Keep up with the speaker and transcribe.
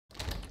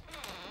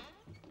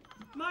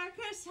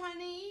Marcus,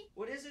 honey.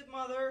 What is it,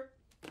 Mother?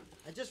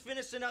 I just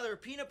finished another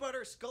peanut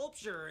butter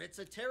sculpture. It's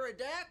a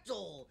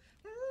pterodactyl.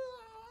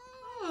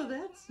 Oh,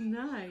 that's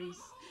nice.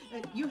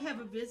 You have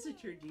a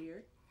visitor,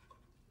 dear.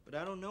 But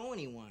I don't know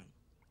anyone.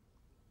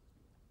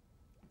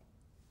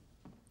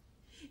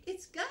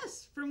 It's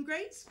Gus from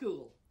grade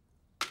school.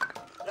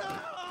 No!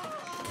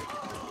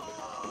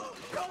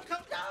 Don't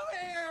come down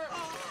here!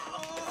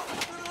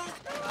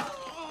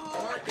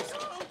 Marcus,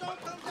 Don't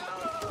come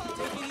down!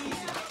 take it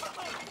easy.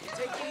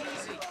 Take it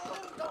easy.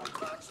 Don't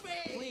touch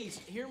me! Please,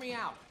 hear me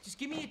out. Just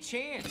give me a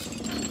chance.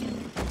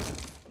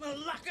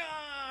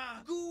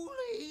 Malaka!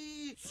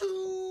 Ghoulie!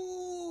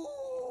 Sue!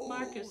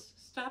 Marcus,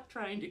 stop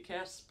trying to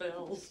cast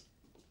spells.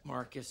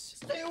 Marcus.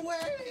 Stay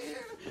away!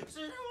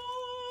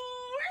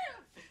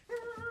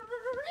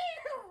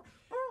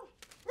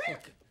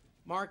 Look,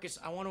 Marcus,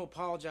 I want to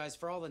apologize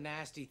for all the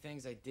nasty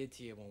things I did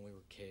to you when we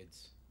were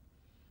kids.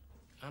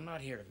 I'm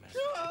not here to mess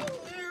with Oh,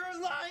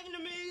 you're lying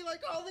to me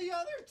like all the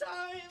other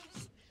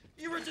times!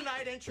 You were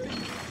denied entry.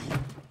 you.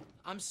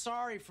 I'm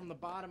sorry from the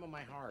bottom of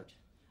my heart.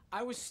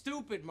 I was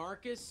stupid,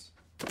 Marcus.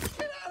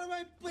 Get out of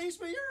my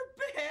basement! You're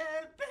a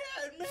bad,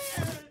 bad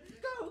man!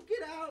 Go,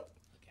 get out!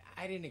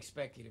 I didn't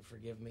expect you to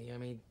forgive me. I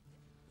mean,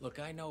 look,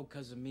 I know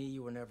because of me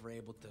you were never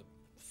able to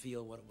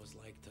feel what it was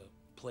like to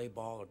play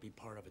ball or be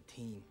part of a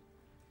team.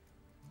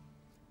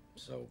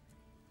 So,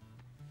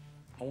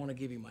 I want to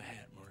give you my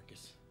hat,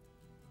 Marcus.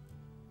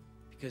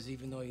 Because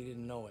even though you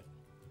didn't know it,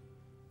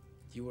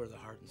 you were the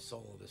heart and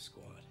soul of this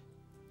squad.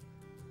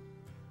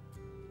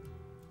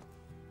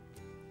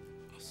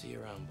 I'll see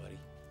you around, buddy.